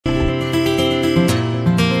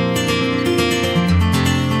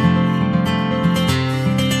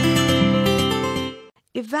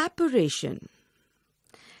Evaporation.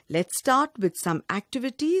 Let's start with some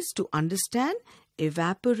activities to understand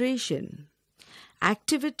evaporation.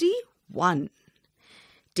 Activity 1.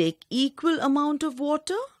 Take equal amount of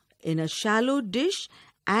water in a shallow dish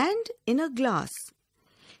and in a glass.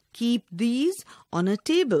 Keep these on a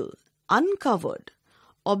table, uncovered.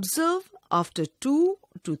 Observe after 2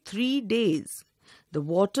 to 3 days. The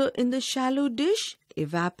water in the shallow dish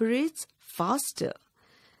evaporates faster.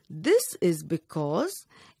 This is because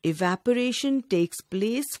evaporation takes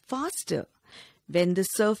place faster when the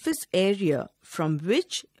surface area from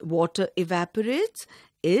which water evaporates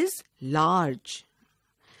is large.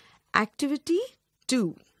 Activity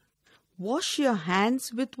 2. Wash your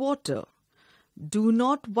hands with water. Do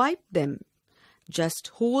not wipe them.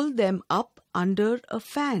 Just hold them up under a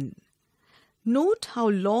fan. Note how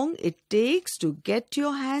long it takes to get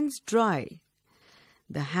your hands dry.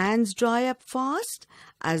 The hands dry up fast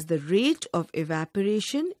as the rate of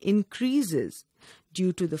evaporation increases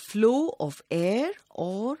due to the flow of air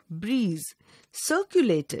or breeze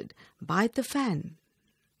circulated by the fan.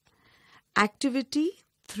 Activity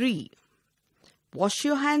 3. Wash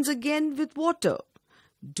your hands again with water.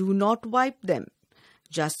 Do not wipe them.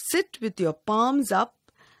 Just sit with your palms up,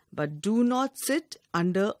 but do not sit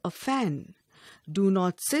under a fan. Do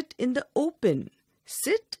not sit in the open.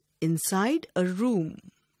 Sit inside a room.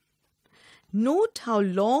 Note how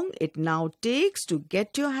long it now takes to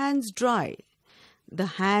get your hands dry. The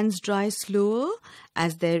hands dry slower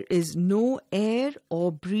as there is no air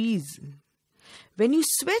or breeze. When you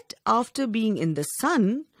sweat after being in the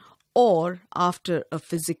sun or after a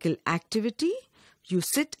physical activity, you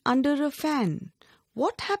sit under a fan.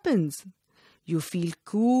 What happens? You feel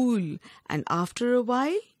cool, and after a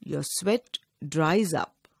while your sweat dries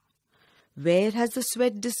up. Where has the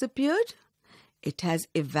sweat disappeared? It has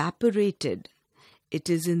evaporated. It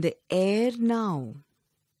is in the air now.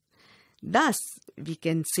 Thus, we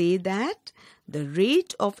can say that the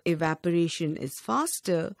rate of evaporation is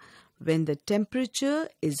faster when the temperature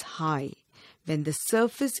is high, when the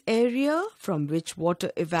surface area from which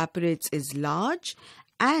water evaporates is large,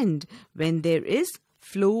 and when there is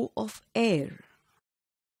flow of air.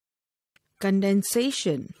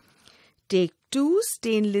 Condensation. Take 2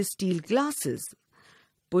 stainless steel glasses.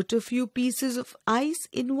 Put a few pieces of ice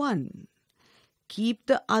in one. Keep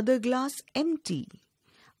the other glass empty.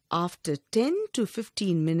 After 10 to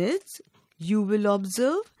 15 minutes, you will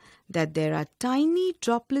observe that there are tiny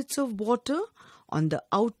droplets of water on the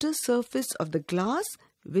outer surface of the glass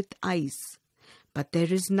with ice. But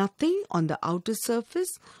there is nothing on the outer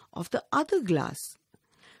surface of the other glass.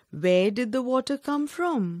 Where did the water come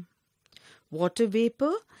from? Water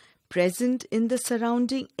vapor present in the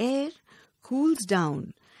surrounding air cools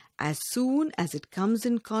down as soon as it comes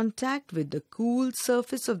in contact with the cool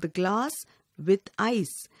surface of the glass with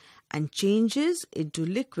ice and changes into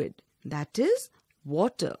liquid, that is,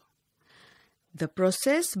 water. The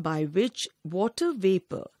process by which water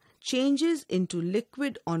vapor changes into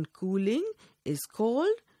liquid on cooling is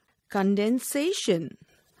called condensation.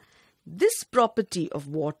 This property of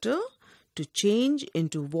water to change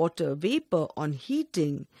into water vapor on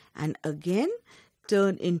heating and again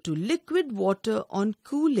turn into liquid water on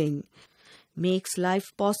cooling makes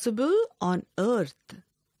life possible on Earth.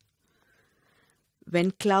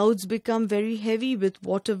 When clouds become very heavy with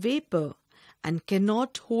water vapor and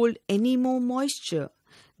cannot hold any more moisture,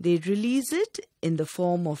 they release it in the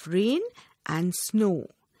form of rain and snow.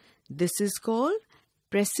 This is called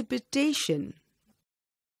precipitation.